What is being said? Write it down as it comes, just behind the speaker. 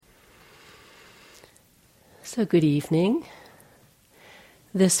So good evening.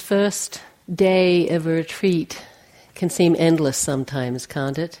 This first day of a retreat can seem endless sometimes,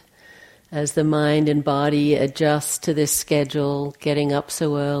 can't it? As the mind and body adjust to this schedule, getting up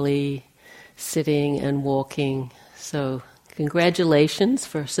so early, sitting and walking. So congratulations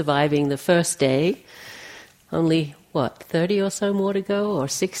for surviving the first day. Only, 30 or so more to go, or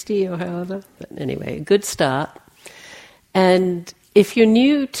 60 or however? But anyway, a good start. And if you're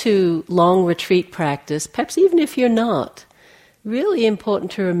new to long retreat practice, perhaps even if you're not, really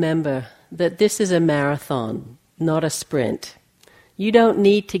important to remember that this is a marathon, not a sprint. You don't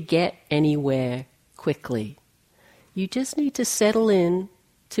need to get anywhere quickly. You just need to settle in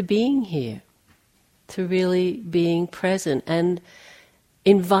to being here, to really being present, and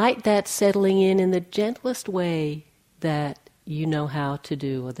invite that settling in the gentlest way that you know how to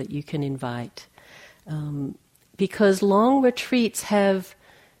do or that you can invite. Because long retreats have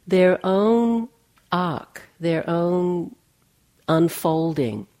their own arc, their own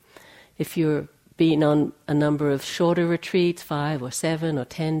unfolding. If you're been on a number of shorter retreats, 5 or 7 or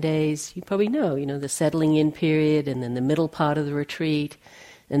 10 days, you probably know, the settling in period and then the middle part of the retreat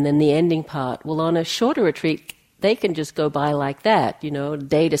and then the ending part. Well, on a shorter retreat, they can just go by like that, a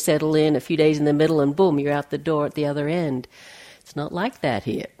day to settle in, a few days in the middle, and boom, you're out the door at the other end. It's not like that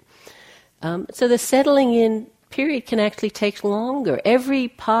here. So the settling in period can actually take longer. Every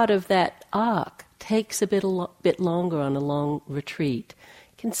part of that arc takes a bit longer on a long retreat.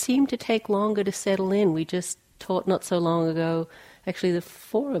 It can seem to take longer to settle in. We just taught not so long ago, actually the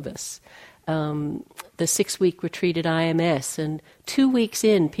 4 of us, the 6-week retreat at IMS, and 2 weeks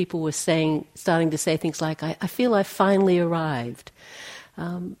in, people were starting to say things like, I feel I finally arrived.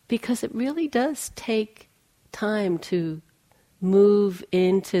 Because it really does take time to move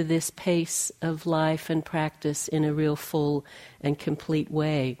into this pace of life and practice in a real full and complete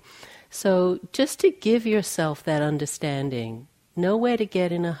way. So just to give yourself that understanding, know where to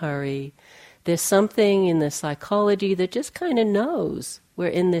get in a hurry. There's something in the psychology that just kind of knows we're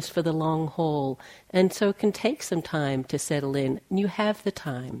in this for the long haul, and so it can take some time to settle in. You have the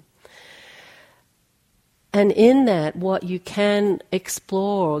time. And in that, what you can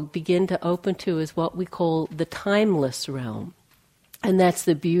explore, begin to open to, is what we call the timeless realm. And that's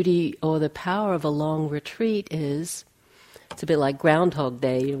the beauty or the power of a long retreat is, it's a bit like Groundhog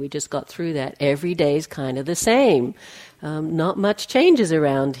Day. We just got through that. Every day is kind of the same. Not much changes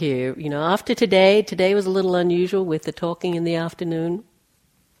around here. After today was a little unusual with the talking in the afternoon.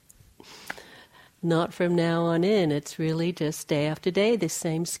 Not from now on in. It's really just day after day, this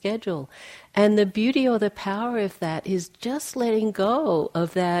same schedule. And the beauty or the power of that is just letting go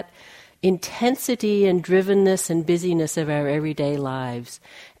of that intensity and drivenness and busyness of our everyday lives,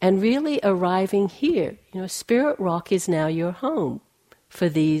 and really arriving here. Spirit Rock is now your home for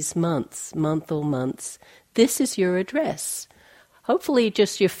these month or months. This is your address. Hopefully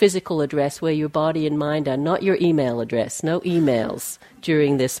just your physical address where your body and mind are, not your email address. No emails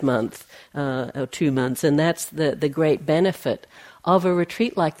during this month or 2 months. And that's the great benefit of a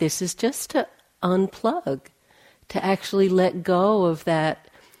retreat like this, is just to unplug, to actually let go of that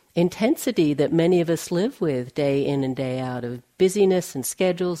intensity that many of us live with day in and day out, of busyness and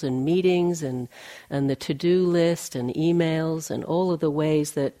schedules and meetings and the to-do list and emails and all of the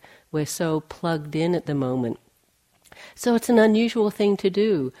ways that we're so plugged in at the moment. So it's an unusual thing to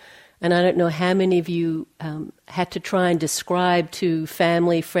do. And I don't know how many of you had to try and describe to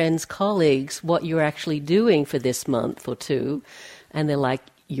family, friends, colleagues what you're actually doing for this month or 2. And they're like,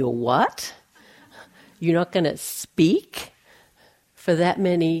 you're what? You're not going to speak for that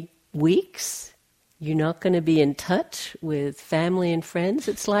many weeks? You're not going to be in touch with family and friends?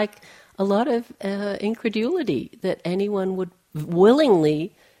 It's like a lot of incredulity that anyone would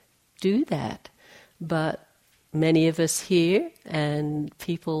willingly do that. But many of us here and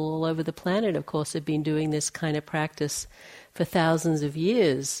people all over the planet, of course, have been doing this kind of practice for thousands of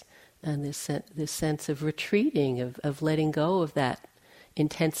years, and this sense of retreating, of letting go of that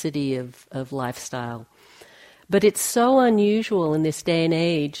intensity of lifestyle. But it's so unusual in this day and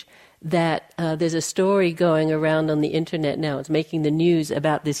age that there's a story going around on the internet now, it's making the news,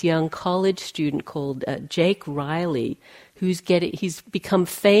 about this young college student called Jake Riley, he's become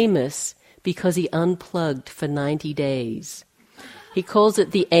famous because he unplugged for 90 days. He calls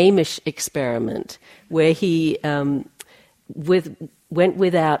it the Amish experiment, where he went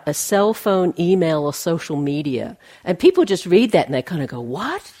without a cell phone, email, or social media. And people just read that and they kind of go,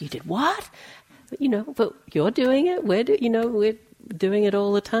 what? You did what? But you're doing it. We're doing it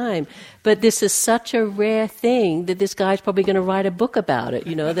all the time. But this is such a rare thing that this guy's probably going to write a book about it,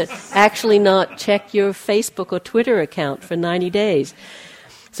 that actually not check your Facebook or Twitter account for 90 days.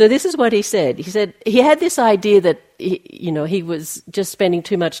 So this is what he said. He said he had this idea that he was just spending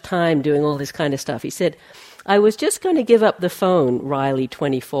too much time doing all this kind of stuff. He said, I was just going to give up the phone, Riley,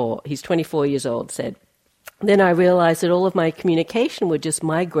 24. He's 24 years old, said. Then I realized that all of my communication would just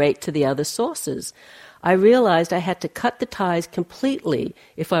migrate to the other sources. I realized I had to cut the ties completely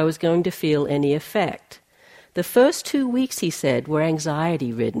if I was going to feel any effect. The first 2 weeks, he said, were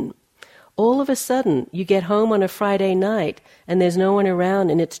anxiety-ridden. All of a sudden, you get home on a Friday night and there's no one around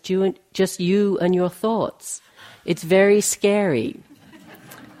and it's just you and your thoughts. It's very scary.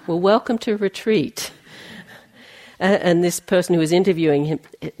 Well, welcome to retreat. And this person who was interviewing him,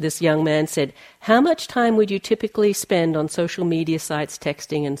 this young man, said, how much time would you typically spend on social media sites,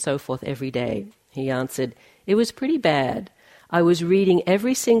 texting and so forth every day? He answered, it was pretty bad. I was reading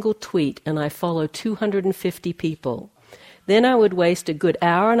every single tweet and I followed 250 people. Then I would waste a good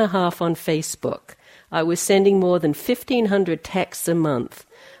hour and a half on Facebook. I was sending more than 1,500 texts a month.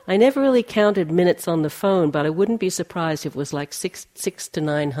 I never really counted minutes on the phone, but I wouldn't be surprised if it was like 600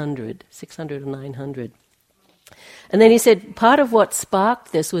 or 900. And then he said part of what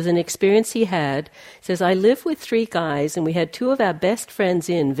sparked this was an experience he had. He says, I live with 3 guys and we had 2 of our best friends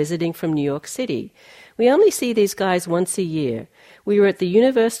visiting from New York City. We only see these guys once a year. We were at the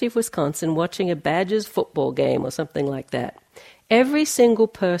University of Wisconsin watching a Badgers football game or something like that. Every single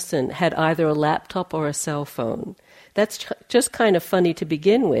person had either a laptop or a cell phone. That's just kind of funny to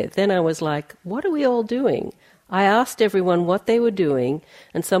begin with. Then I was like, what are we all doing? I asked everyone what they were doing,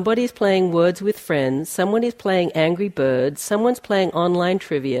 and somebody's playing Words with Friends, someone is playing Angry Birds, someone's playing online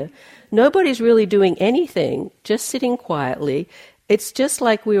trivia. Nobody's really doing anything, just sitting quietly. It's just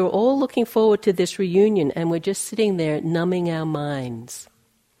like we were all looking forward to this reunion, and we're just sitting there numbing our minds.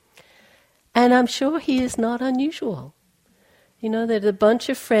 And I'm sure he is not unusual. That a bunch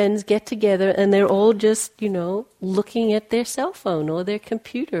of friends get together, and they're all just, looking at their cell phone or their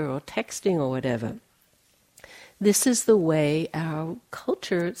computer or texting or whatever. This is the way our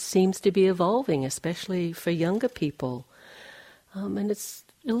culture seems to be evolving, especially for younger people. And it's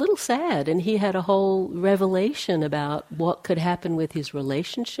a little sad. And he had a whole revelation about what could happen with his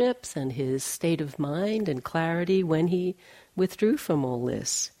relationships and his state of mind and clarity when he withdrew from all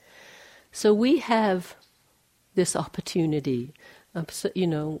this. So we have this opportunity.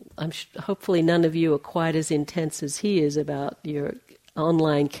 Hopefully none of you are quite as intense as he is about your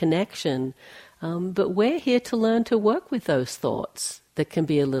online connection. But we're here to learn to work with those thoughts that can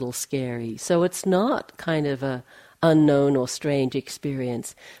be a little scary. So it's not kind of a unknown or strange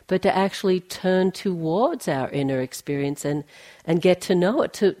experience, but to actually turn towards our inner experience and get to know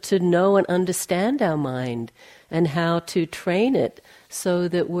it, to know and understand our mind and how to train it so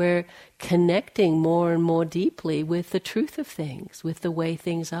that we're connecting more and more deeply with the truth of things, with the way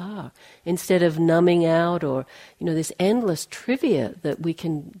things are, instead of numbing out or, this endless trivia that we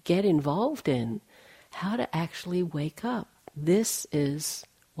can get involved in. How to actually wake up. This is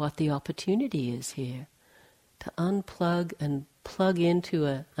what the opportunity is here, to unplug and plug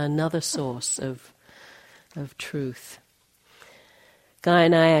into another source of truth. Guy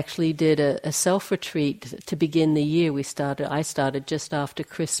and I actually did a self-retreat to begin the year. I started just after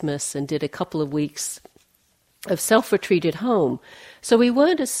Christmas and did a couple of weeks of self-retreat at home. So we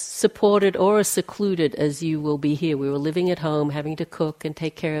weren't as supported or as secluded as you will be here. We were living at home, having to cook and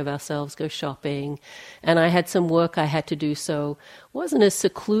take care of ourselves, go shopping. And I had some work I had to do, so wasn't as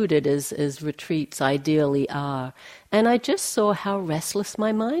secluded as retreats ideally are. And I just saw how restless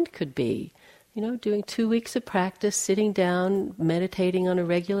my mind could be. Doing 2 weeks of practice, sitting down, meditating on a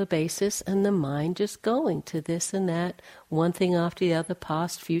regular basis, and the mind just going to this and that, one thing after the other,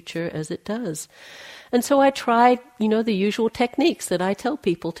 past, future, as it does. And so I tried, the usual techniques that I tell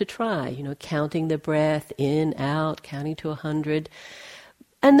people to try, counting the breath, in, out, counting to 100.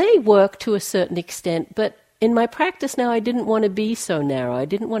 And they work to a certain extent, but in my practice now I didn't want to be so narrow. I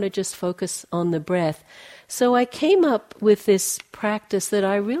didn't want to just focus on the breath. So I came up with this practice that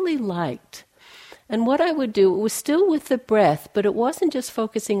I really liked. And what I would do, it was still with the breath, but it wasn't just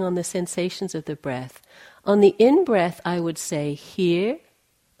focusing on the sensations of the breath. On the in-breath, I would say here,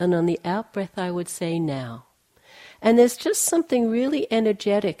 and on the out-breath, I would say now. And there's just something really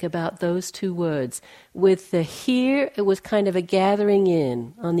energetic about those 2 words. With the here, it was kind of a gathering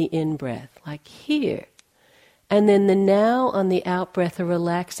in on the in-breath, like here. And then the now on the out-breath, a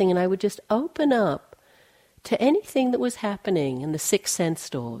relaxing, and I would just open up to anything that was happening in the 6 sense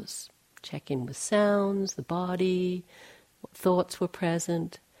doors. Check in with sounds, the body, what thoughts were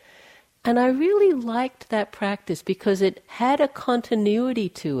present. And I really liked that practice because it had a continuity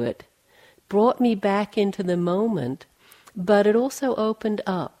to it, brought me back into the moment, but it also opened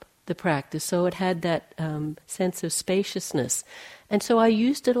up. the practice, so it had that sense of spaciousness. And so I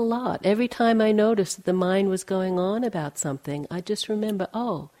used it a lot. Every time I noticed that the mind was going on about something, I just remember,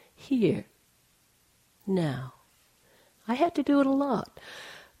 oh, here, now. I had to do it a lot.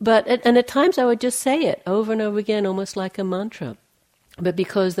 And at times I would just say it over and over again, almost like a mantra. But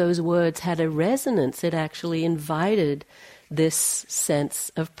because those words had a resonance, it actually invited this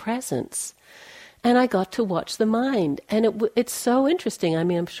sense of presence. And I got to watch the mind. And it's so interesting. I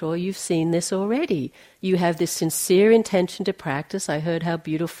mean, I'm sure you've seen this already. You have this sincere intention to practice. I heard how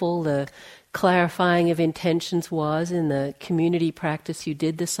beautiful the clarifying of intentions was in the community practice you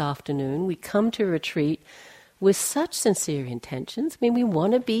did this afternoon. We come to retreat with such sincere intentions. I mean, we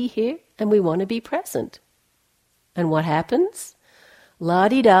want to be here and we want to be present. And what happens?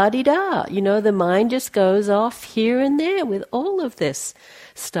 La-di-da-di-da. The mind just goes off here and there with all of this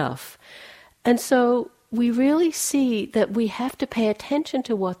stuff. And so we really see that we have to pay attention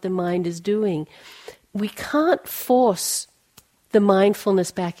to what the mind is doing. We can't force the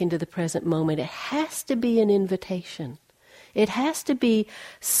mindfulness back into the present moment. It has to be an invitation. It has to be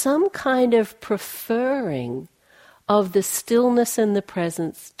some kind of preferring of the stillness and the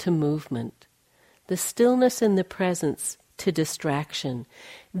presence to movement, the stillness and the presence to distraction.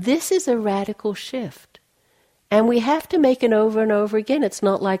 This is a radical shift. And we have to make it over and over again. It's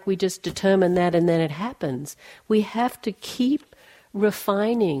not like we just determine that and then it happens. We have to keep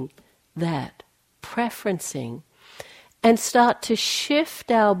refining that, preferencing, and start to shift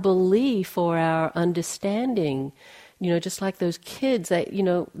our belief or our understanding. Just like those kids,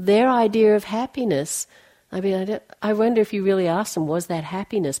 their idea of happiness, I mean, I wonder if you really asked them, was that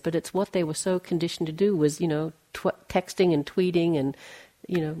happiness? But it's what they were so conditioned to do was, texting and tweeting and,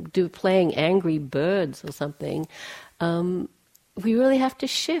 playing Angry Birds or something. We really have to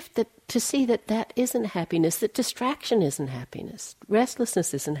shift to see that isn't happiness, that distraction isn't happiness,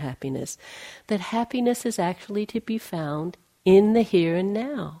 restlessness isn't happiness, that happiness is actually to be found in the here and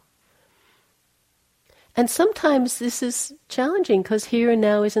now. And sometimes this is challenging because here and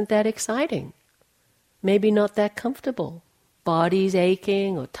now isn't that exciting. Maybe not that comfortable. Body's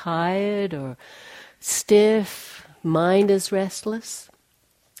aching or tired or stiff, mind is restless.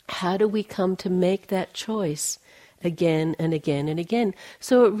 How do we come to make that choice again and again and again?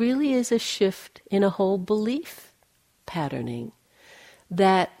 So it really is a shift in a whole belief patterning,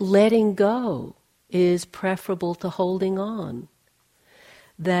 that letting go is preferable to holding on,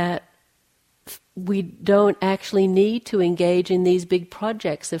 that we don't actually need to engage in these big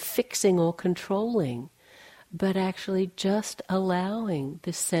projects of fixing or controlling, but actually just allowing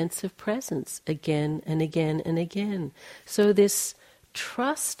this sense of presence again and again and again. So this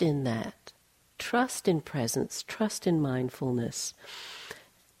trust in that, trust in presence, trust in mindfulness,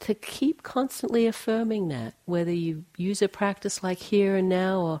 to keep constantly affirming that, whether you use a practice like here and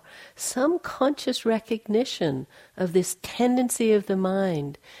now or some conscious recognition of this tendency of the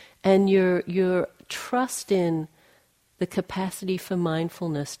mind and your trust in the capacity for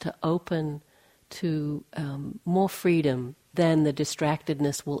mindfulness to open to more freedom than the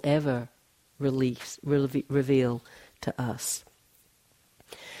distractedness will ever reveal to us.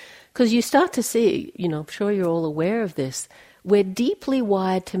 Because you start to see, I'm sure you're all aware of this, we're deeply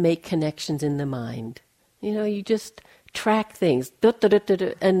wired to make connections in the mind. You just track things,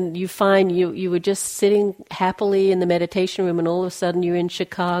 and you find you were just sitting happily in the meditation room and all of a sudden you're in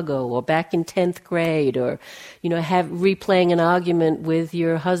Chicago or back in 10th grade or, replaying an argument with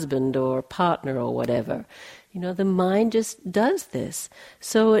your husband or partner or whatever. The mind just does this.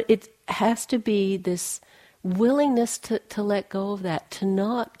 So it has to be this willingness to let go of that, to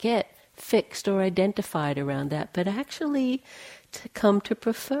not get fixed or identified around that, but actually to come to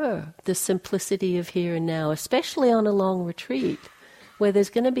prefer the simplicity of here and now, especially on a long retreat where there's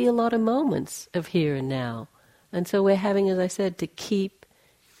going to be a lot of moments of here and now. And so we're having, as I said, to keep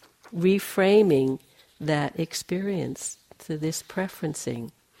reframing that experience to this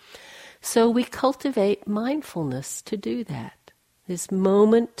preferencing. So we cultivate mindfulness to do that, this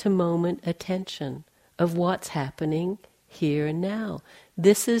moment-to-moment attention of what's happening here and now.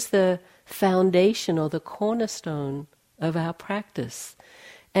 This is the foundation or the cornerstone of our practice.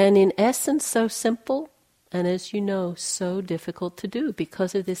 And in essence, so simple, and as you know, so difficult to do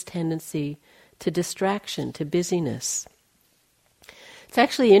because of this tendency to distraction, to busyness. It's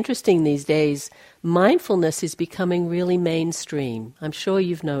actually interesting these days. mindfulness is becoming really mainstream. I'm sure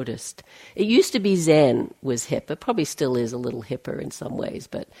you've noticed. It used to be Zen was hip. It probably still is a little hipper in some ways,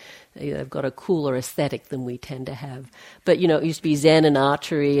 but they've got a cooler aesthetic than we tend to have. But, it used to be Zen and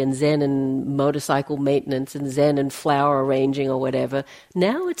archery and Zen and motorcycle maintenance and Zen and flower arranging or whatever.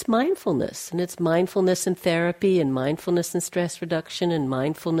 Now it's mindfulness, and it's mindfulness in therapy and mindfulness in stress reduction and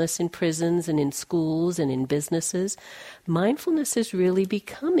mindfulness in prisons and in schools and in businesses. Mindfulness is really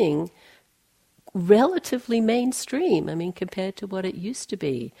becoming relatively mainstream, compared to what it used to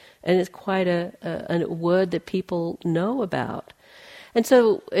be. And it's quite a word that people know about. And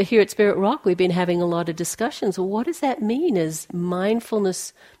so here at Spirit Rock, we've been having a lot of discussions. Well, what does that mean as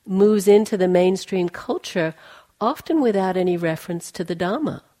mindfulness moves into the mainstream culture, often without any reference to the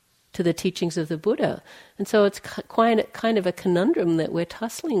Dhamma, to the teachings of the Buddha? And so it's kind of a conundrum that we're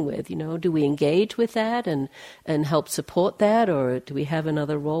tussling with. Do we engage with that and help support that, or do we have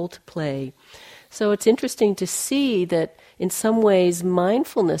another role to play? So it's interesting to see that in some ways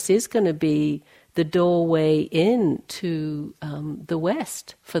mindfulness is going to be the doorway into the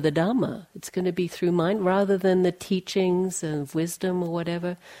West for the Dhamma. It's going to be through mind rather than the teachings of wisdom or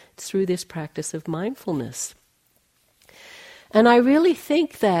whatever. It's through this practice of mindfulness. And I really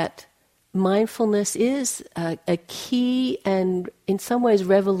think that mindfulness is a key and in some ways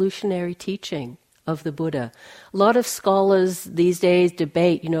revolutionary teaching of the Buddha. A lot of scholars these days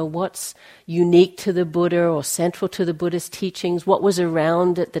debate, what's unique to the Buddha or central to the Buddha's teachings, what was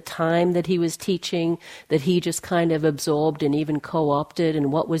around at the time that he was teaching, that he just kind of absorbed and even co-opted,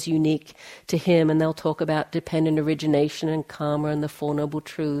 and what was unique to him. And they'll talk about dependent origination and karma and the Four Noble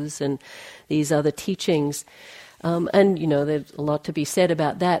Truths and these other teachings. And there's a lot to be said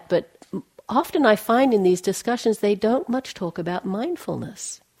about that. But often I find in these discussions they don't much talk about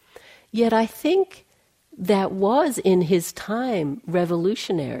mindfulness. Yet I think that was in his time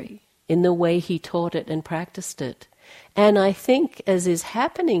revolutionary in the way he taught it and practiced it. And I think, as is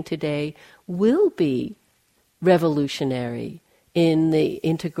happening today, will be revolutionary in the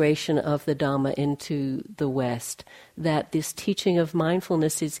integration of the Dhamma into the West, that this teaching of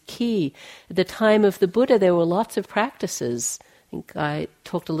mindfulness is key. At the time of the Buddha, there were lots of practices. I think I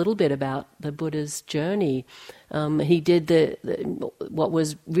talked a little bit about the Buddha's journey. He did what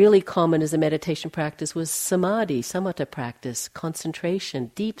was really common as a meditation practice was samadhi, samatha practice,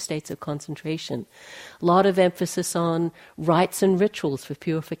 concentration, deep states of concentration. A lot of emphasis on rites and rituals for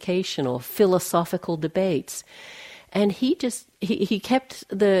purification or philosophical debates. And he kept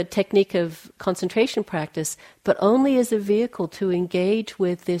the technique of concentration practice, but only as a vehicle to engage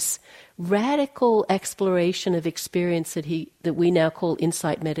with this radical exploration of experience that we now call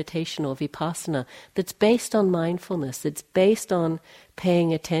insight meditation or vipassana, that's based on mindfulness, that's based on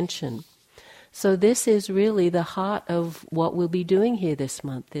paying attention. So this is really the heart of what we'll be doing here this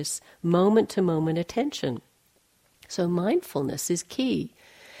month, this moment-to-moment attention. So mindfulness is key.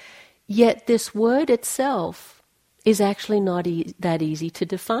 Yet this word itself is actually not that easy to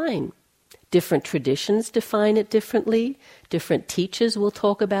define. Different traditions define it differently. Different teachers will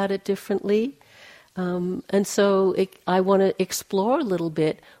talk about it differently. And so I want to explore a little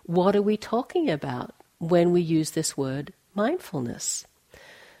bit, what are we talking about when we use this word mindfulness?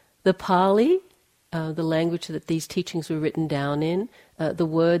 The Pali, the language that these teachings were written down in, the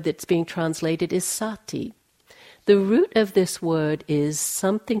word that's being translated is sati. The root of this word is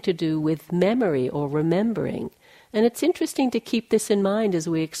something to do with memory or remembering. And it's interesting to keep this in mind as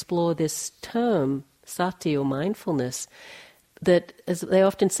we explore this term, sati or mindfulness, that, as they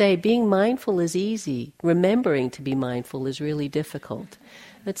often say, being mindful is easy. Remembering to be mindful is really difficult.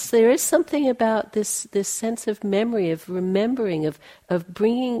 There is something about this sense of memory, of remembering, of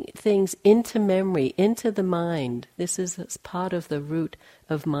bringing things into memory, into the mind. This is part of the root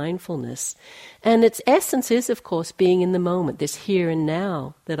of mindfulness. And its essence is, of course, being in the moment, this here and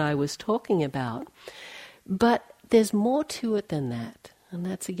now that I was talking about. But there's more to it than that. And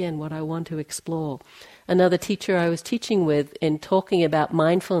that's, again, what I want to explore. Another teacher I was teaching with, in talking about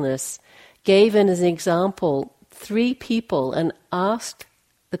mindfulness, gave as an example 3 people and asked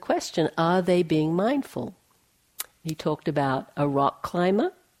the question, are they being mindful? He talked about a rock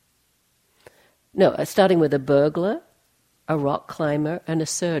climber. Starting with a burglar, a rock climber, and a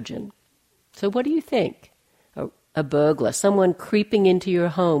surgeon. So what do you think? A burglar, someone creeping into your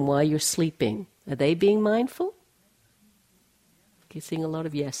home while you're sleeping. Are they being mindful? Okay, seeing a lot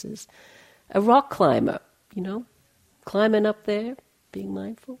of yeses. A rock climber, climbing up there, being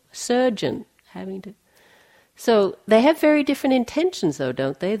mindful. A surgeon, having to... So they have very different intentions, though,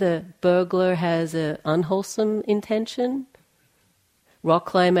 don't they? The burglar has an unwholesome intention. Rock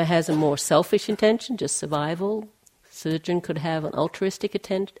climber has a more selfish intention, just survival, surgeon could have an altruistic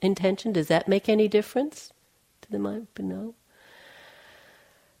intention. Does that make any difference to the mind? No.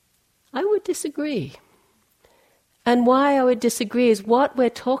 I would disagree. And why I would disagree is what we're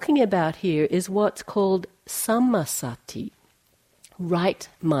talking about here is what's called samma sati, right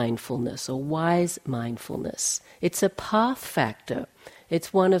mindfulness or wise mindfulness. It's a path factor.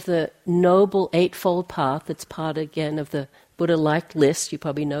 It's one of the noble eightfold path. It's part, again, of the Buddha-like list. You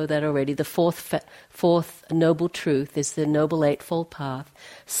probably know that already. The fourth noble truth is the noble eightfold path.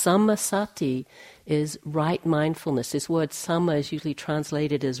 Samma sati is right mindfulness. This word samma is usually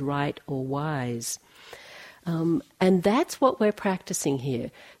translated as right or wise. And that's what we're practicing here.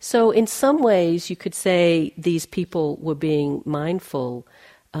 So in some ways you could say these people were being mindful,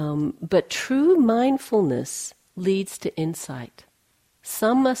 but true mindfulness leads to insight.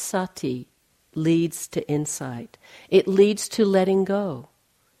 Samma sati leads to insight. It leads to letting go.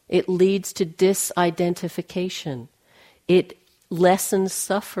 It leads to disidentification. It lessens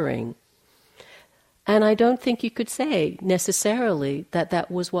suffering. And I don't think you could say necessarily that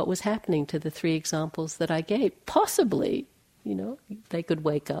that was what was happening to the three examples that I gave. Possibly, they could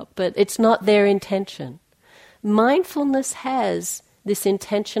wake up, but it's not their intention. Mindfulness has this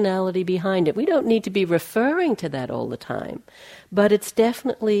intentionality behind it. We don't need to be referring to that all the time, but it's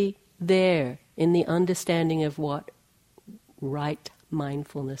definitely there in the understanding of what right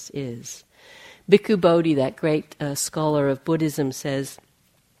mindfulness is. Bhikkhu Bodhi, that great scholar of Buddhism, says,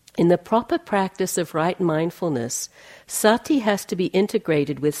 in the proper practice of right mindfulness, sati has to be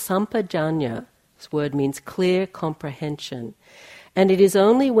integrated with sampajanya. This word means clear comprehension. And it is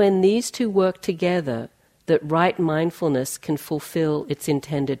only when these two work together that right mindfulness can fulfill its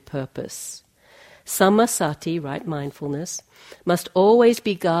intended purpose. Samma sati, right mindfulness, must always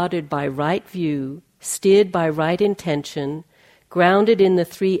be guarded by right view, steered by right intention, grounded in the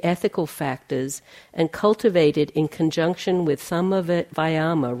three ethical factors, and cultivated in conjunction with samma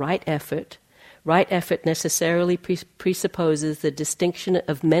vayama, right effort. Right effort necessarily presupposes the distinction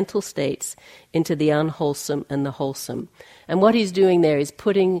of mental states into the unwholesome and the wholesome. And what he's doing there is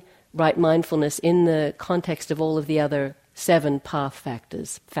putting right mindfulness in the context of all of the other 7 path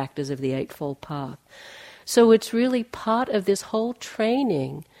factors of the Eightfold Path. So it's really part of this whole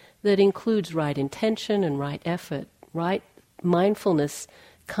training that includes right intention and right effort. Right mindfulness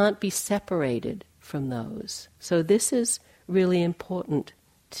can't be separated from those. So this is really important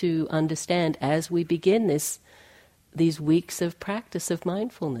to understand as we begin these weeks of practice of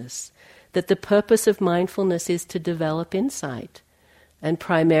mindfulness, that the purpose of mindfulness is to develop insight. And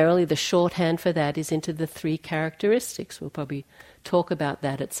primarily the shorthand for that is into the 3 characteristics. We'll probably talk about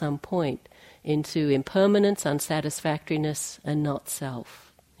that at some point, into impermanence, unsatisfactoriness, and not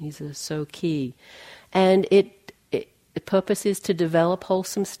self. These are so key. And the purpose is to develop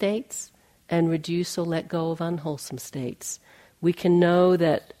wholesome states and reduce or let go of unwholesome states. We can know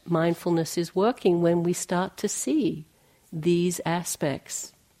that mindfulness is working when we start to see these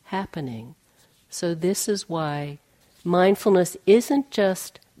aspects happening. So this is why mindfulness isn't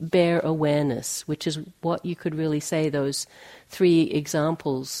just bare awareness, which is what you could really say those 3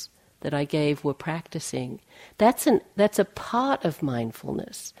 examples that I gave were practicing. That's a part of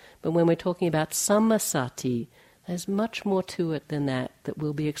mindfulness. But when we're talking about samma sati, there's much more to it than that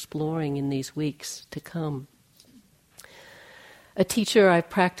we'll be exploring in these weeks to come. A teacher I've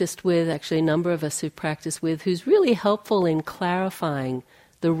practiced with, actually a number of us who've practiced with, who's really helpful in clarifying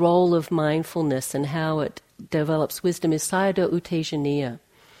the role of mindfulness and how it develops wisdom is Sayadaw U Tejaniya.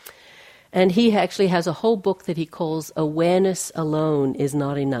 And he actually has a whole book that he calls Awareness Alone is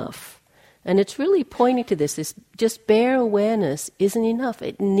Not Enough. And it's really pointing to this just bare awareness isn't enough.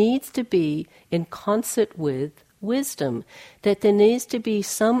 It needs to be in concert with wisdom, that there needs to be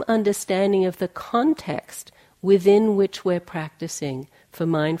some understanding of the context within which we're practicing for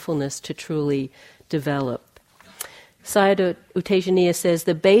mindfulness to truly develop. Sayadaw U Tejaniya says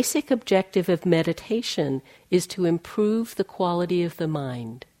the basic objective of meditation is to improve the quality of the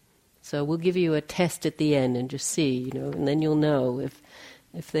mind. So we'll give you a test at the end and just see, and then you'll know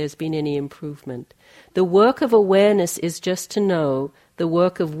if there's been any improvement. The work of awareness is just to know. The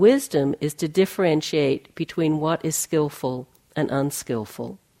work of wisdom is to differentiate between what is skillful and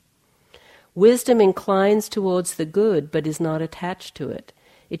unskillful. Wisdom inclines towards the good but is not attached to it.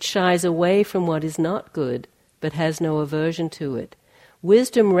 It shies away from what is not good but has no aversion to it.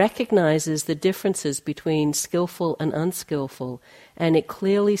 Wisdom recognizes the differences between skillful and unskillful, and it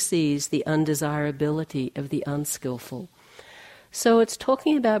clearly sees the undesirability of the unskillful. So it's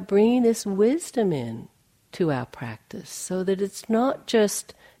talking about bringing this wisdom in to our practice so that it's not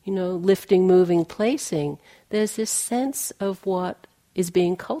just, lifting, moving, placing. There's this sense of what is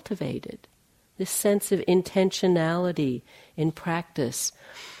being cultivated, this sense of intentionality in practice.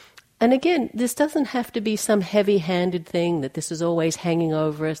 And again, this doesn't have to be some heavy-handed thing that this is always hanging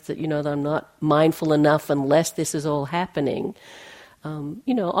over us, that, that I'm not mindful enough unless this is all happening.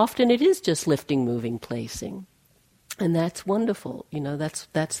 Often it is just lifting, moving, placing. And that's wonderful.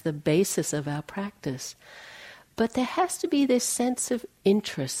 That's the basis of our practice. But there has to be this sense of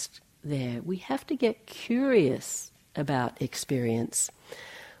interest there. We have to get curious about experience.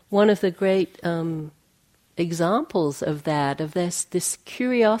 One of the great examples of this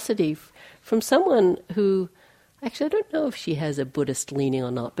curiosity from someone who, actually I don't know if she has a Buddhist leaning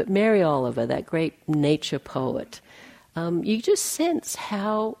or not, but Mary Oliver, that great nature poet, you just sense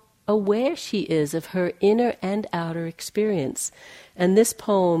how aware she is of her inner and outer experience. And this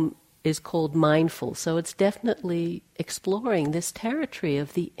poem is called Mindful, so it's definitely exploring this territory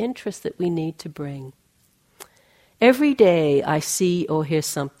of the interest that we need to bring. Every day I see or hear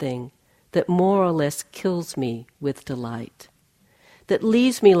something that more or less kills me with delight, that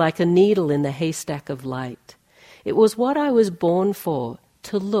leaves me like a needle in the haystack of light. It was what I was born for,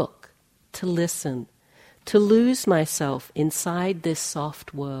 to look, to listen, to lose myself inside this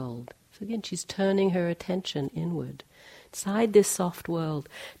soft world. So again, she's turning her attention inward, inside this soft world,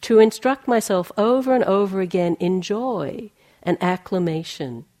 to instruct myself over and over again in joy and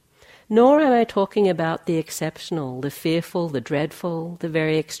acclamation. Nor am I talking about the exceptional, the fearful, the dreadful, the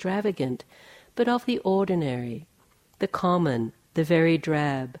very extravagant, but of the ordinary, the common, the very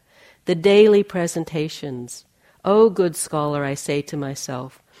drab, the daily presentations. O good scholar, I say to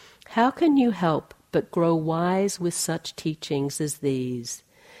myself, how can you help but grow wise with such teachings as these?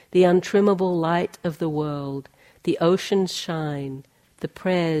 The untrimmable light of the world, the ocean's shine, the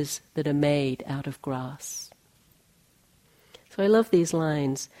prayers that are made out of grass. So I love these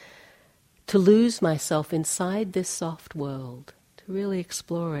lines. To lose myself inside this soft world, to really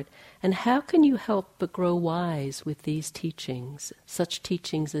explore it. And how can you help but grow wise with these teachings, such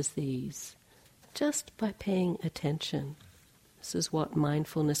teachings as these? Just by paying attention. This is what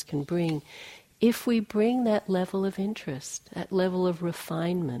mindfulness can bring. If we bring that level of interest, that level of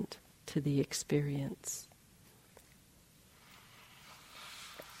refinement to the experience.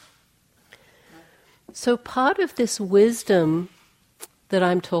 So part of this wisdom that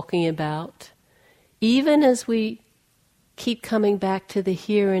I'm talking about, even as we keep coming back to the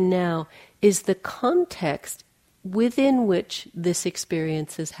here and now, is the context within which this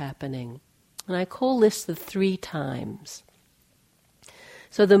experience is happening. And I call this the 3 times.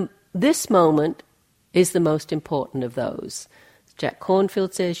 So this moment is the most important of those. Jack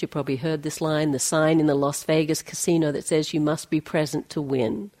Cornfield says, you probably heard this line, the sign in the Las Vegas casino that says you must be present to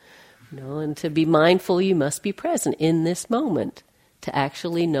win. And to be mindful, you must be present in this moment to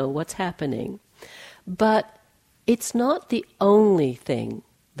actually know what's happening. But it's not the only thing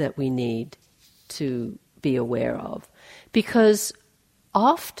that we need to be aware of, because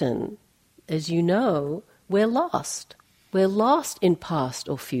often, as you know, we're lost. We're lost in past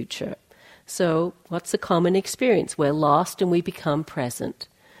or future. So what's the common experience? We're lost and we become present.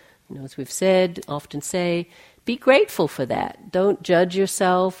 As we've said, often say, be grateful for that. Don't judge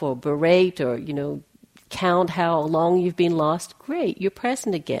yourself or berate or, count how long you've been lost. Great, you're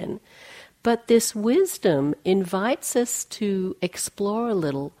present again. But this wisdom invites us to explore a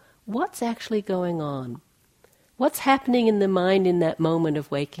little what's actually going on. What's happening in the mind in that moment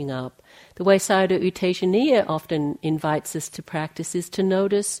of waking up? The way Sayadaw U Tejaniya often invites us to practice is to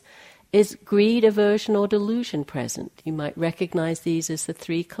notice, is greed, aversion, or delusion present? You might recognize these as the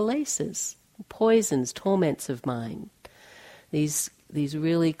 3 kilesas, poisons, torments of mind. These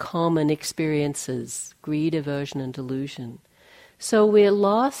really common experiences, greed, aversion, and delusion. So we're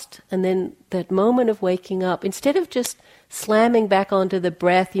lost, and then that moment of waking up, instead of just slamming back onto the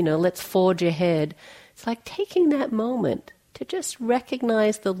breath, let's forge ahead, it's like taking that moment to just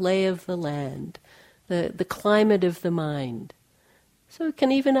recognize the lay of the land, the climate of the mind. So we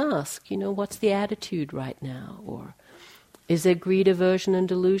can even ask, what's the attitude right now? Or is there greed, aversion, and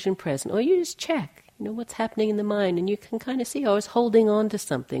delusion present? Or you just check. What's happening in the mind, and you can kind of see, I was holding on to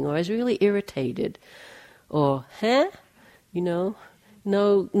something, or I was really irritated, or,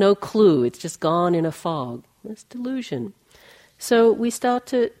 no clue, it's just gone in a fog. That's delusion. So we start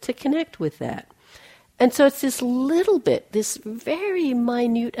to connect with that. And so it's this little bit, this very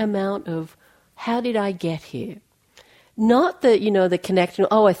minute amount of, how did I get here? Not the, the connection,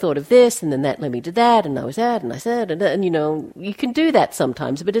 I thought of this, and then that led me to that, and I was that, and I said, and you can do that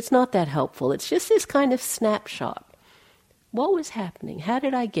sometimes, but it's not that helpful. It's just this kind of snapshot. What was happening? How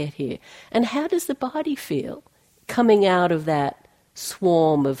did I get here? And how does the body feel coming out of that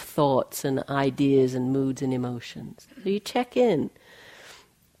swarm of thoughts and ideas and moods and emotions? So you check in.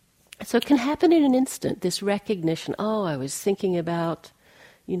 So it can happen in an instant, this recognition, oh, I was thinking about,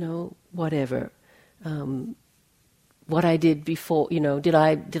 whatever, what I did before, did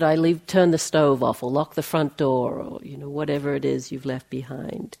I turn the stove off or lock the front door or, whatever it is you've left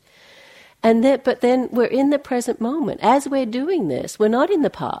behind. But then we're in the present moment. As we're doing this, we're not in the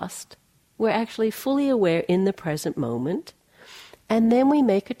past. We're actually fully aware in the present moment. And then we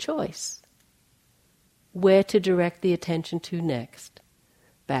make a choice. Where to direct the attention to next.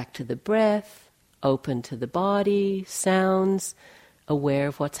 Back to the breath, open to the body, sounds, aware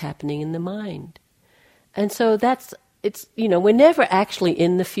of what's happening in the mind. And so we're never actually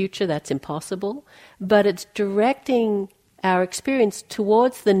in the future, that's impossible, but it's directing our experience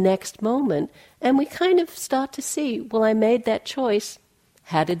towards the next moment, and we kind of start to see, well, I made that choice,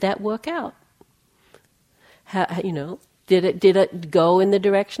 how did that work out? Did it go in the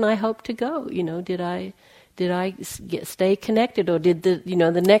direction I hoped to go? Did I stay connected, or did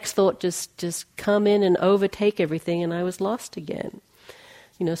the next thought just come in and overtake everything, and I was lost again?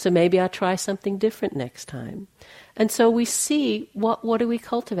 So maybe I'll try something different next time. And so we see what are we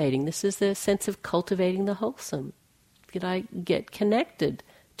cultivating? This is the sense of cultivating the wholesome. Did I get connected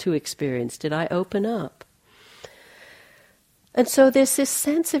to experience? Did I open up? And so there's this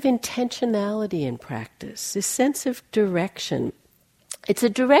sense of intentionality in practice, this sense of direction. It's a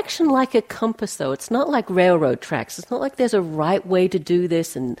direction like a compass, though. It's not like railroad tracks. It's not like there's a right way to do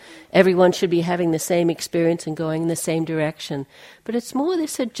this and everyone should be having the same experience and going in the same direction. But it's more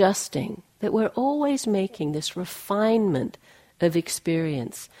this adjusting, that we're always making this refinement of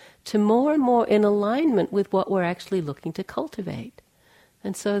experience to more and more in alignment with what we're actually looking to cultivate.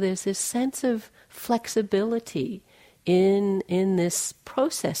 And so there's this sense of flexibility in this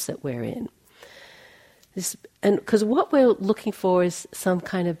process that we're in. And because what we're looking for is some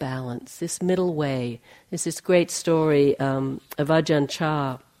kind of balance, this middle way. There's this great story of Ajahn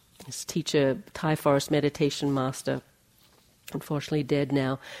Chah, this teacher, Thai forest meditation master, unfortunately dead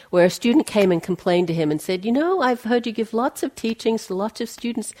now, where a student came and complained to him and said, I've heard you give lots of teachings to lots of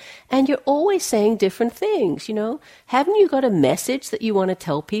students, and you're always saying different things, Haven't you got a message that you want to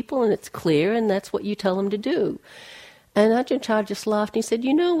tell people, and it's clear, and that's what you tell them to do? And Ajahn Chah just laughed and he said,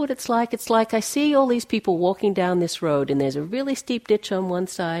 you know what it's like? It's like I see all these people walking down this road and there's a really steep ditch on one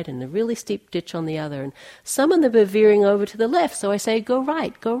side and a really steep ditch on the other. And some of them are veering over to the left, so I say, go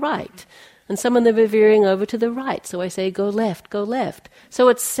right, go right. And some of them are veering over to the right, so I say, go left, go left. So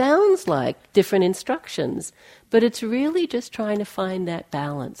it sounds like different instructions, but it's really just trying to find that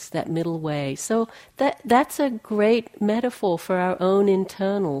balance, that middle way. So that's a great metaphor for our own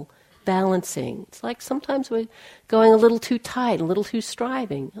internal balancing. It's like sometimes we're going a little too tight, a little too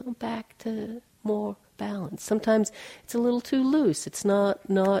striving. Back to more balance. Sometimes it's a little too loose. It's not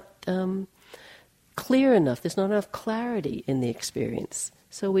clear enough. There's not enough clarity in the experience.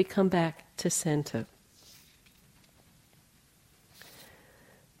 So we come back to center.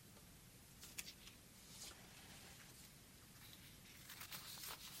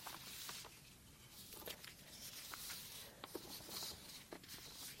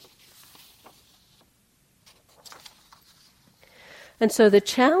 And so the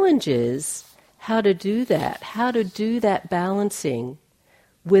challenge is how to do that balancing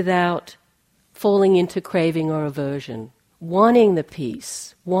without falling into craving or aversion, wanting the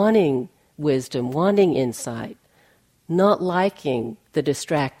peace, wanting wisdom, wanting insight, not liking the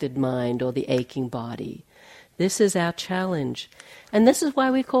distracted mind or the aching body. This is our challenge. And this is why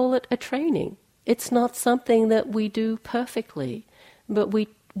we call it a training. It's not something that we do perfectly, but we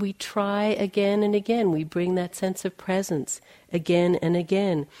try again and again. We bring that sense of presence again and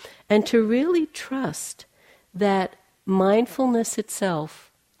again. And to really trust that mindfulness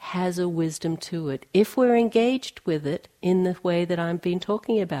itself has a wisdom to it, if we're engaged with it in the way that I've been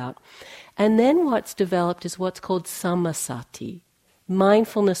talking about. And then what's developed is what's called samma sati,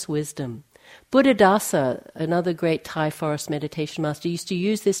 mindfulness wisdom. Buddhadasa, another great Thai forest meditation master, used to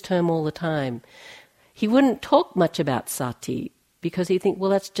use this term all the time. He wouldn't talk much about sati, because he'd think,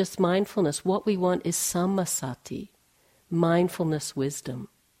 well, that's just mindfulness. What we want is samma sati, mindfulness wisdom.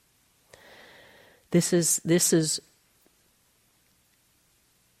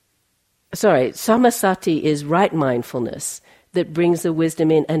 Samma sati is right mindfulness that brings the wisdom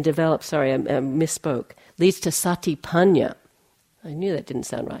in and develops, I misspoke, leads to sati-panna. I knew that didn't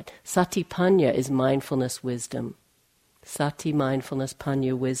sound right. Sati-panna is mindfulness wisdom. Sati, mindfulness,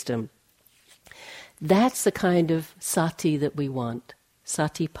 panna, wisdom. That's the kind of sati that we want,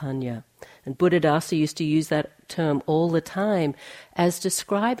 sati-panna. And Buddhadasa used to use that term all the time as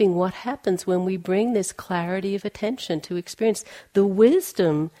describing what happens when we bring this clarity of attention to experience. The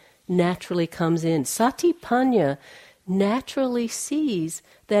wisdom naturally comes in. Sati-panna naturally sees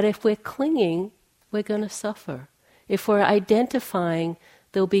that if we're clinging, we're going to suffer. If we're identifying,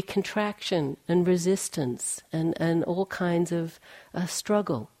 there'll be contraction and resistance and all kinds of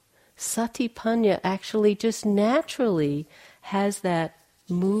struggle. Sati-panna actually just naturally has that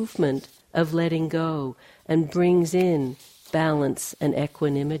movement of letting go and brings in balance and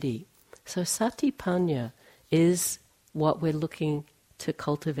equanimity. So sati-panna is what we're looking to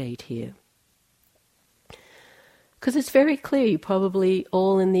cultivate here. Because it's very clear, you probably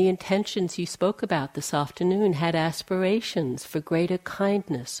all in the intentions you spoke about this afternoon had aspirations for greater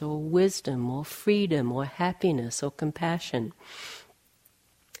kindness or wisdom or freedom or happiness or compassion.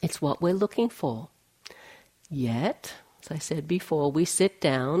 It's what we're looking for. Yet, as I said before, we sit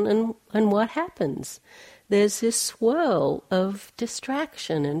down and what happens? There's this swirl of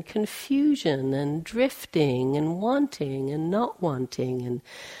distraction and confusion and drifting and wanting and not wanting. And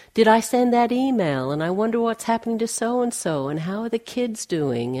did I send that email? And I wonder what's happening to so-and-so and how are the kids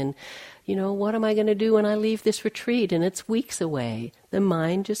doing? And, what am I going to do when I leave this retreat and it's weeks away? The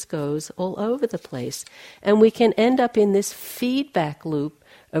mind just goes all over the place. And we can end up in this feedback loop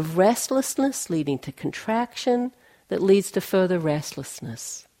of restlessness leading to contraction that leads to further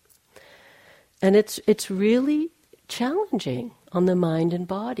restlessness. And it's really challenging on the mind and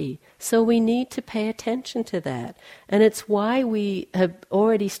body. So we need to pay attention to that. And it's why we have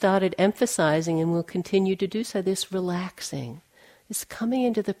already started emphasizing, and will continue to do so, this relaxing, this coming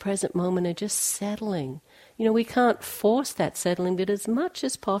into the present moment and just settling. We can't force that settling, but as much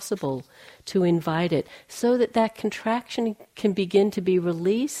as possible to invite it so that that contraction can begin to be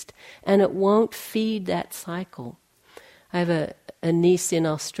released and it won't feed that cycle. I have a niece in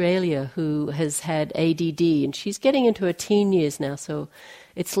Australia who has had ADD, and she's getting into her teen years now, so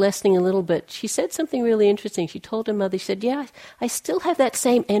it's lessening a little bit. She said something really interesting. She told her mother, she said, yeah, I still have that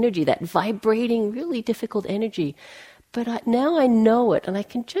same energy, that vibrating, really difficult energy, but now I know it, and I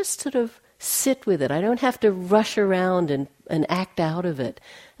can just sort of sit with it. I don't have to rush around and act out of it.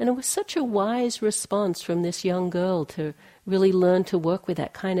 And it was such a wise response from this young girl to really learn to work with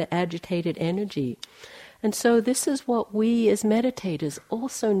that kind of agitated energy. And so this is what we as meditators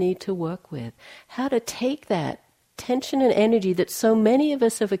also need to work with. How to take that tension and energy that so many of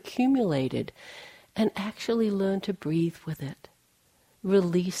us have accumulated and actually learn to breathe with it.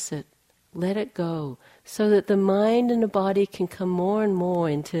 Release it. Let it go. So that the mind and the body can come more and more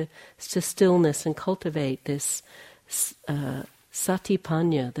into stillness and cultivate this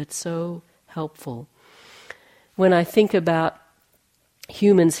sati-panna that's so helpful. When I think about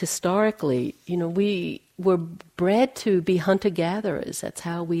humans historically, we were bred to be hunter-gatherers. That's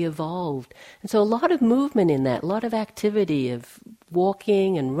how we evolved. And so a lot of movement in that, a lot of activity of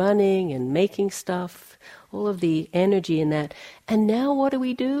walking and running and making stuff, all of the energy in that. And now what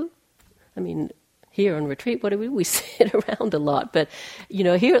do? Here on retreat, what do? We sit around a lot. But,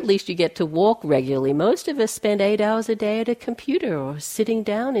 here at least you get to walk regularly. Most of us spend 8 hours a day at a computer or sitting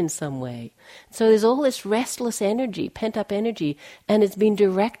down in some way. So there's all this restless energy, pent-up energy, and it's being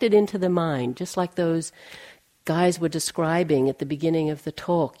directed into the mind, just like those guys were describing at the beginning of the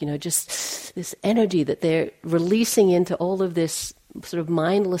talk, just this energy that they're releasing into all of this sort of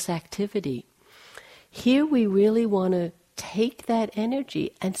mindless activity. Here we really want to take that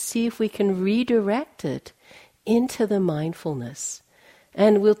energy and see if we can redirect it into the mindfulness.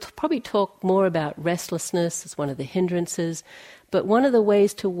 And we'll probably talk more about restlessness as one of the hindrances, but one of the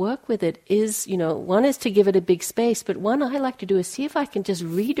ways to work with it is, one is to give it a big space, but one I like to do is see if I can just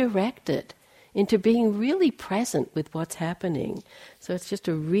redirect it into being really present with what's happening. So it's just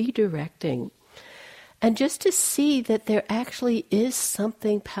a redirecting. And just to see that there actually is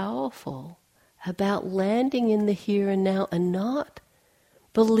something powerful about landing in the here and now and not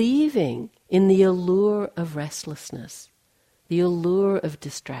believing in the allure of restlessness, the allure of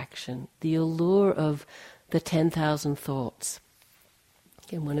distraction, the allure of the 10,000 thoughts.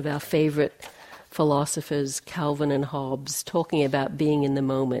 Again, one of our favorite philosophers, Calvin and Hobbes, talking about being in the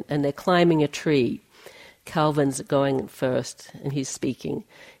moment, and they're climbing a tree. Calvin's going first, and he's speaking.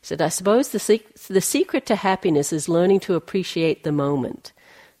 He said, I suppose the secret to happiness is learning to appreciate the moment.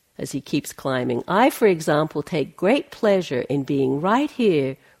 As he keeps climbing, I, for example, take great pleasure in being right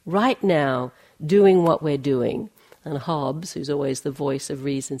here, right now, doing what we're doing. And Hobbes, who's always the voice of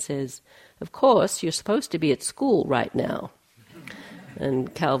reason, says, of course, you're supposed to be at school right now.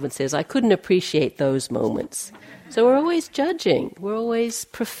 And Calvin says, I couldn't appreciate those moments. So we're always judging. We're always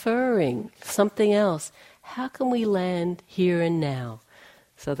preferring something else. How can we land here and now?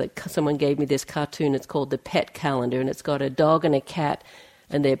 So that someone gave me this cartoon. It's called The Pet Calendar, and it's got a dog and a cat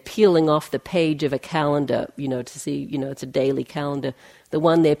and they're peeling off the page of a calendar, to see, it's a daily calendar. The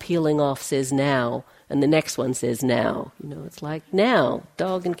one they're peeling off says now, and the next one says now. It's like now,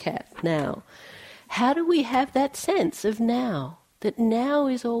 dog and cat, now. How do we have that sense of now? That now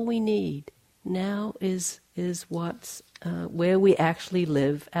is all we need. Now is what's where we actually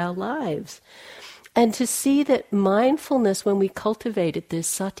live our lives. And to see that mindfulness, when we cultivate it, this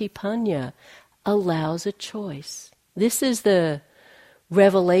sati-panna, allows a choice. This is the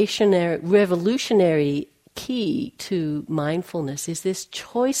revolutionary key to mindfulness, is this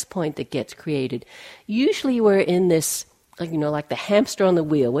choice point that gets created. Usually we're in this, like the hamster on the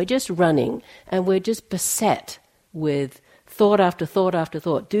wheel. We're just running, and we're just beset with thought after thought after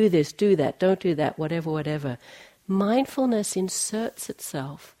thought. Do this, do that, don't do that, whatever. Mindfulness inserts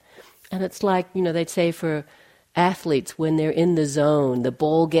itself. And it's like, they'd say for athletes, when they're in the zone, the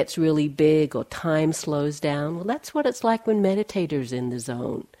ball gets really big or time slows down. Well, that's what it's like when meditators in the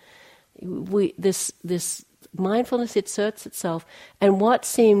zone. This mindfulness inserts itself, and what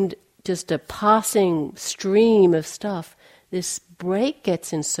seemed just a passing stream of stuff, this break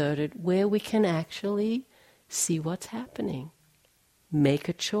gets inserted where we can actually see what's happening, make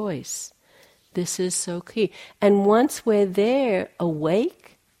a choice. This is so key. And once we're there,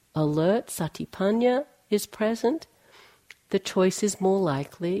 awake, alert, sati-panna is present, the choice is more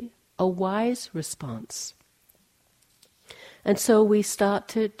likely a wise response. And so we start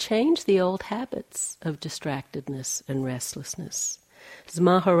to change the old habits of distractedness and restlessness. As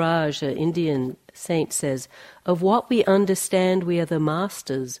Maharaj, an Indian saint, says, of what we understand we are the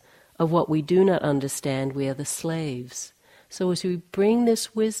masters, of what we do not understand we are the slaves. So as we bring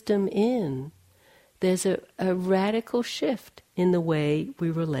this wisdom in, there's a radical shift in the way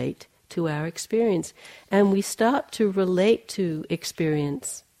we relate to our experience. And we start to relate to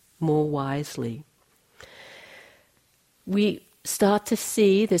experience more wisely. We start to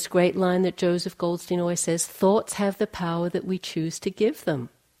see this great line that Joseph Goldstein always says, thoughts have the power that we choose to give them.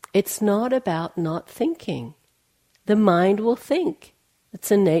 It's not about not thinking. The mind will think. It's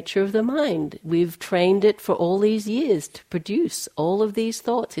the nature of the mind. We've trained it for all these years to produce all of these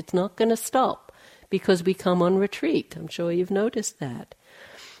thoughts. It's not going to stop because we come on retreat. I'm sure you've noticed that.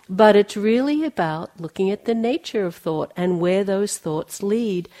 But it's really about looking at the nature of thought and where those thoughts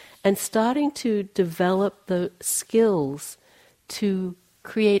lead, and starting to develop the skills to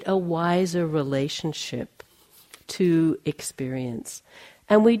create a wiser relationship to experience.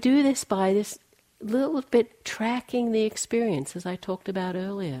 And we do this by this little bit tracking the experience, as I talked about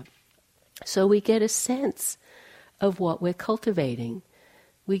earlier. So we get a sense of what we're cultivating.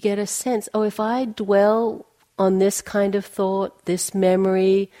 We get a sense, if I dwell on this kind of thought, this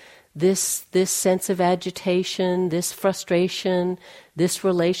memory, this sense of agitation, this frustration, this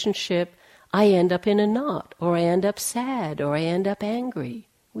relationship, I end up in a knot, or I end up sad, or I end up angry.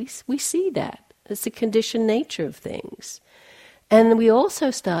 We see that. It's the conditioned nature of things. And we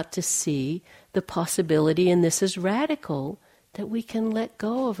also start to see the possibility, and this is radical, that we can let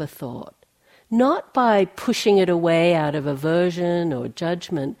go of a thought. Not by pushing it away out of aversion or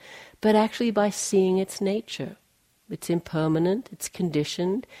judgment, but actually by seeing its nature. It's impermanent, it's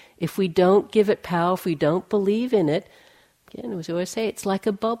conditioned. If we don't give it power, if we don't believe in it, again, as I always say, it's like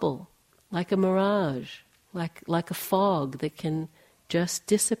a bubble, like a mirage, like a fog that can just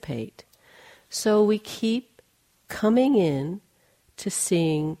dissipate. So we keep coming in to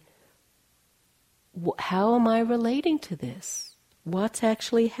seeing, how am I relating to this? What's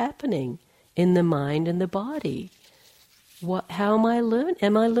actually happening in the mind and the body? How am I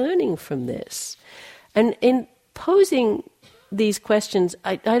learning from this? And in posing these questions,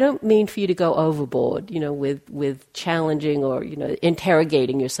 I don't mean for you to go overboard, with challenging or,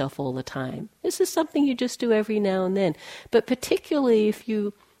 interrogating yourself all the time. This is something you just do every now and then. But particularly if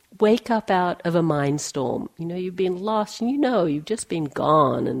you wake up out of a mind storm, you've been lost and you've just been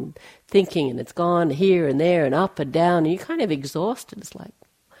gone and thinking, and it's gone here and there and up and down, and you're kind of exhausted. It's like,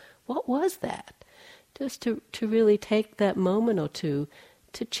 what was that? Just to really take that moment or two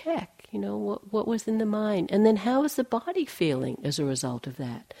to check, what was in the mind. And then how is the body feeling as a result of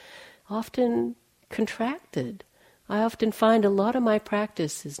that? Often contracted. I often find a lot of my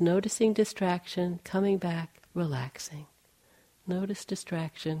practice is noticing distraction, coming back, relaxing. Notice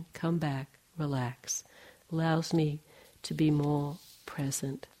distraction, come back, relax. Allows me to be more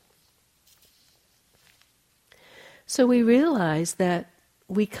present. So we realize that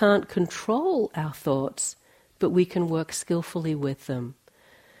we can't control our thoughts, but we can work skillfully with them.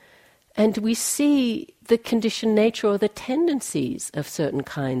 And we see the conditioned nature or the tendencies of certain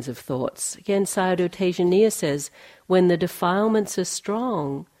kinds of thoughts. Again, Sayadaw Tejaniya says, when the defilements are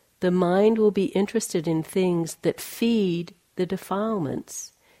strong, the mind will be interested in things that feed the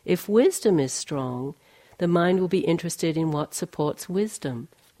defilements. If wisdom is strong, the mind will be interested in what supports wisdom.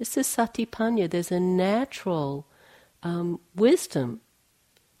 This is sati-panna. There's a natural wisdom.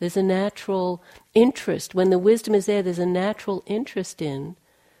 There's a natural interest. When the wisdom is there, there's a natural interest in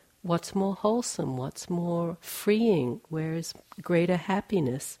what's more wholesome, what's more freeing, where is greater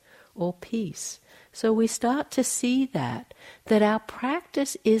happiness or peace. So we start to see that our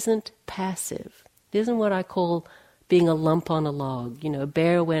practice isn't passive. It isn't what I call being a lump on a log,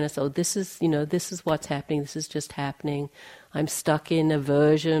 bare awareness, this is what's happening, this is just happening. I'm stuck in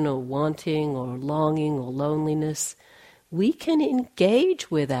aversion or wanting or longing or loneliness. We can engage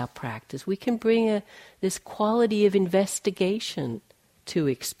with our practice. We can bring this quality of investigation to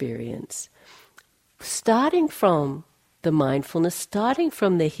experience. Starting from the mindfulness, starting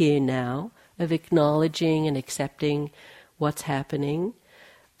from the here now, of acknowledging and accepting what's happening,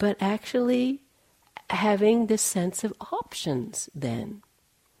 but actually having this sense of options then.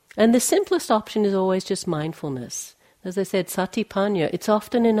 And the simplest option is always just mindfulness. As I said, sati-panna, it's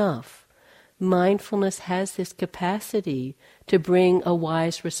often enough. Mindfulness has this capacity to bring a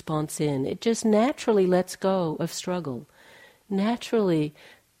wise response in. It just naturally lets go of struggle, naturally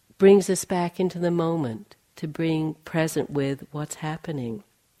brings us back into the moment, to being present with what's happening.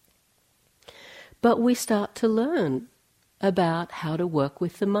 But we start to learn about how to work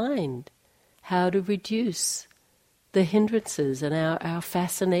with the mind, how to reduce the hindrances and our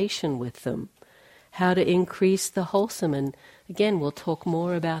fascination with them, how to increase the wholesome. And again, we'll talk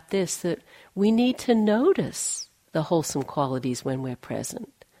more about this, that we need to notice the wholesome qualities when they're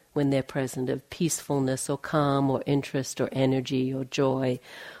present of peacefulness or calm or interest or energy or joy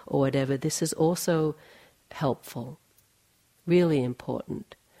or whatever. This is also helpful, really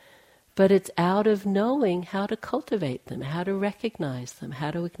important. But it's out of knowing how to cultivate them, how to recognize them,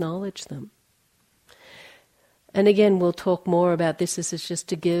 how to acknowledge them. And again, we'll talk more about this. This is just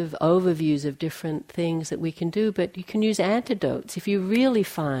to give overviews of different things that we can do, but you can use antidotes. If you really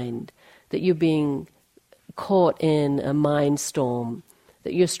find that you're being caught in a mind storm,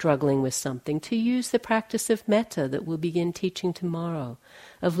 that you're struggling with something, to use the practice of metta that we'll begin teaching tomorrow,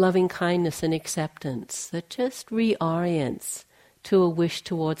 of loving kindness and acceptance, that just reorients to a wish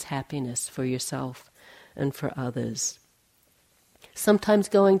towards happiness for yourself and for others. Sometimes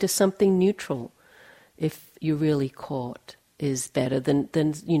going to something neutral, if you're really caught, is better than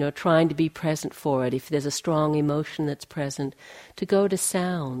trying to be present for it. If there's a strong emotion that's present, to go to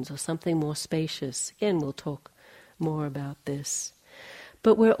sounds or something more spacious. Again, we'll talk more about this.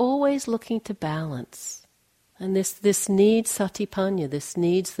 But we're always looking to balance. And this needs sati-panna, this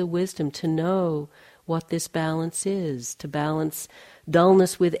needs the wisdom to know what this balance is, to balance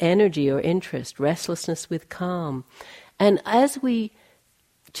dullness with energy or interest, restlessness with calm. And as we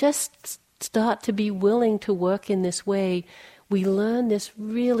just start to be willing to work in this way, we learn this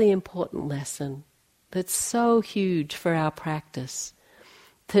really important lesson that's so huge for our practice,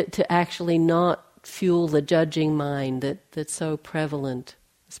 to actually not fuel the judging mind that's so prevalent,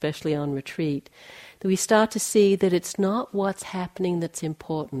 especially on retreat, that we start to see that it's not what's happening that's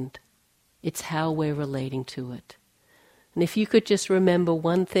important, it's how we're relating to it. And if you could just remember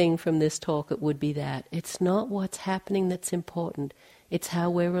one thing from this talk, it would be that. It's not what's happening that's important, it's how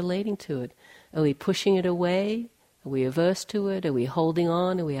we're relating to it. Are we pushing it away? Are we averse to it? Are we holding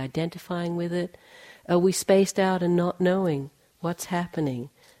on? Are we identifying with it? Are we spaced out and not knowing what's happening?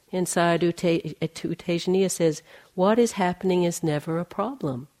 And Sayadaw Tejaniya says, what is happening is never a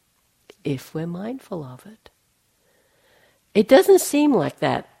problem if we're mindful of it. It doesn't seem like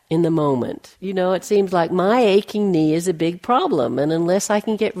that in the moment. It seems like my aching knee is a big problem, and unless I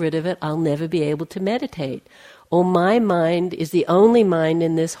can get rid of it, I'll never be able to meditate. Or my mind is the only mind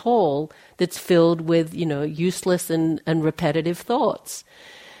in this hall that's filled with, useless and repetitive thoughts.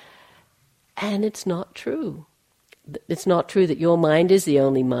 And it's not true. It's not true that your mind is the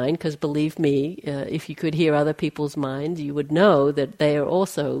only mind, because believe me, if you could hear other people's minds, you would know that they are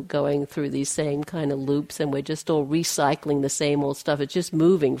also going through these same kind of loops, and we're just all recycling the same old stuff. It's just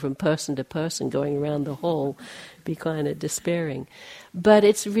moving from person to person, going around the hall. Be kind of despairing. But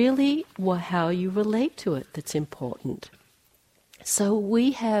it's really how you relate to it that's important. So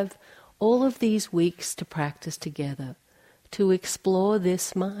we have all of these weeks to practice together, to explore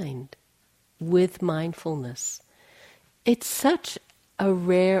this mind with mindfulness. It's such a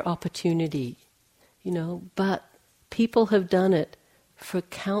rare opportunity, but people have done it for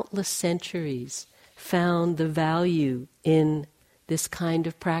countless centuries, found the value in this kind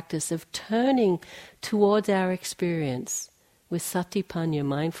of practice of turning towards our experience with sati-panna,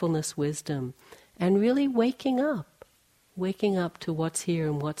 mindfulness, wisdom, and really waking up to what's here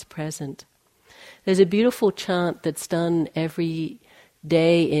and what's present. There's a beautiful chant that's done every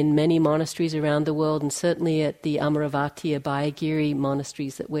day in many monasteries around the world, and certainly at the Amaravati, Abhayagiri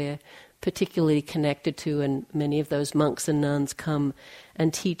monasteries that we're particularly connected to, and many of those monks and nuns come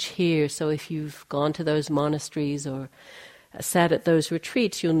and teach here. So if you've gone to those monasteries or sat at those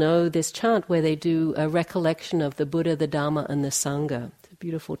retreats, you'll know this chant where they do a recollection of the Buddha, the Dhamma, and the Sangha. It's a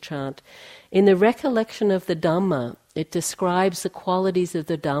beautiful chant. In the recollection of the Dhamma, it describes the qualities of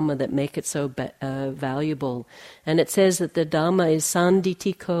the Dhamma that make it so valuable. And it says that the Dhamma is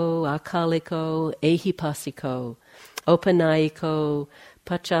sanditiko, akaliko, ehipassiko, opanayiko,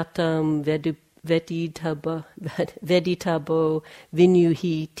 pachatam, veditabo,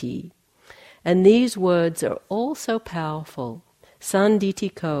 vinyuhiti. And these words are all so powerful.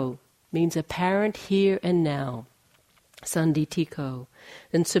 Sanditiko means apparent here and now. Sanditiko.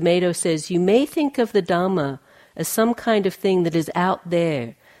 And Sumedho says, you may think of the Dhamma as some kind of thing that is out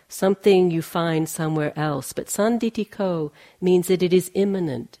there, something you find somewhere else. But sanditiko means that it is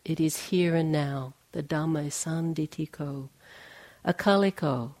immanent, it is here and now. The Dhamma is sanditiko.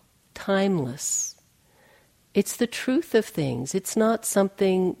 Akaliko, timeless. It's the truth of things. It's not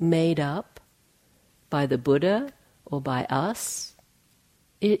something made up by the Buddha or by us.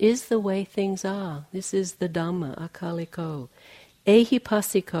 It is the way things are. This is the Dhamma, akaliko.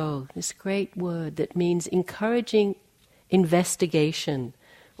 Ehipassiko, this great word that means encouraging investigation.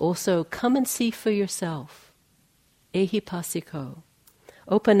 Also, come and see for yourself. Ehipassiko.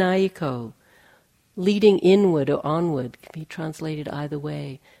 Opanayiko, leading inward or onward, can be translated either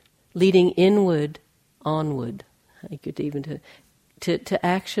way. Leading inward, onward. I could even to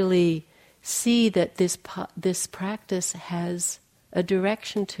actually see that this practice has a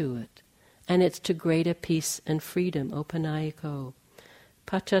direction to it, and it's to greater peace and freedom. Opanayiko.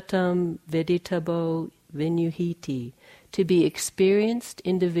 Pachatam veditabo vinyuhiti, to be experienced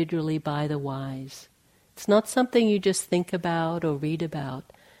individually by the wise. It's not something you just think about or read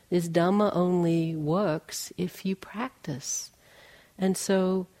about. This Dhamma only works if you practice. And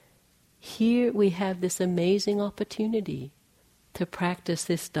so here we have this amazing opportunity to practice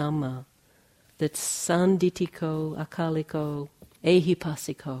this Dhamma that's sanditiko, akaliko,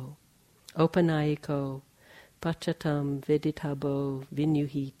 ehipassiko, opanayiko, pachatam veditabo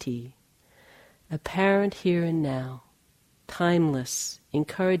vinyuhiti. Apparent here and now, timeless,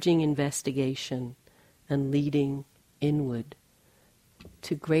 encouraging investigation, and leading inward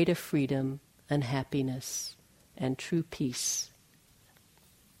to greater freedom and happiness and true peace.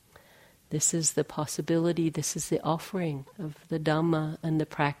 This is the possibility, this is the offering of the Dhamma and the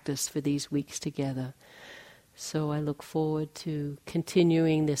practice for these weeks together. So I look forward to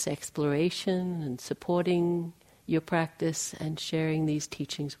continuing this exploration and supporting your practice and sharing these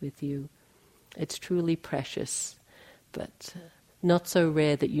teachings with you. It's truly precious, but not so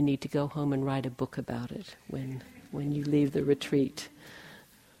rare that you need to go home and write a book about it when you leave the retreat.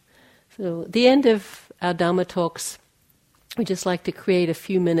 So at the end of our Dhamma talks, we just like to create a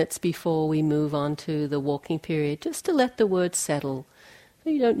few minutes before we move on to the walking period, just to let the words settle.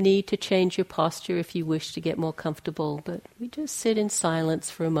 You don't need to change your posture if you wish to get more comfortable, but we just sit in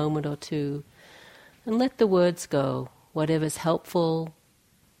silence for a moment or two and let the words go. Whatever's helpful,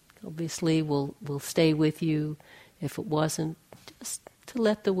 obviously, will stay with you. If it wasn't, just to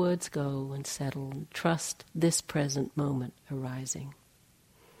let the words go and settle and trust this present moment arising.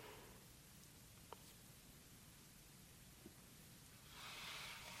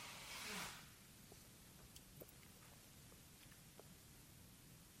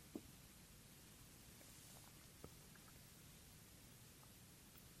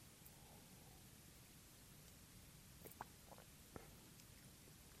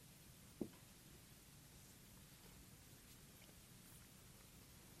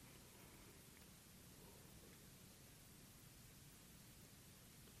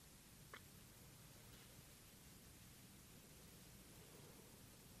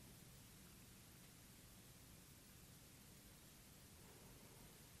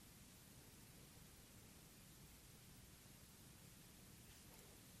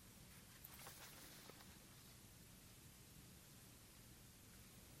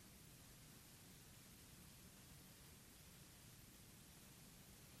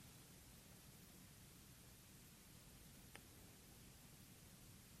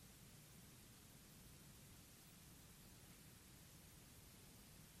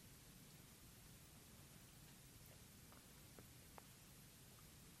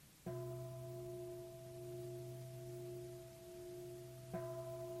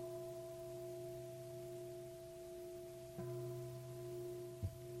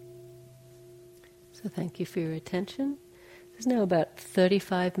 So thank you for your attention. There's now about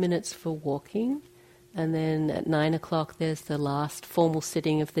 35 minutes for walking, and then at 9 o'clock there's the last formal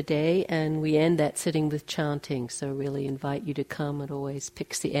sitting of the day, and we end that sitting with chanting. So really invite you to come. It always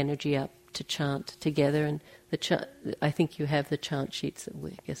picks the energy up to chant together, and I think you have the chant sheets that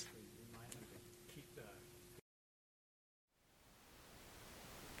we, I guess.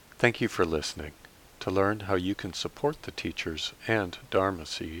 Thank you for listening. To learn how you can support the teachers and Dharma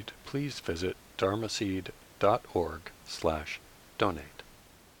Seed, please visit dharmaseed.org/donate.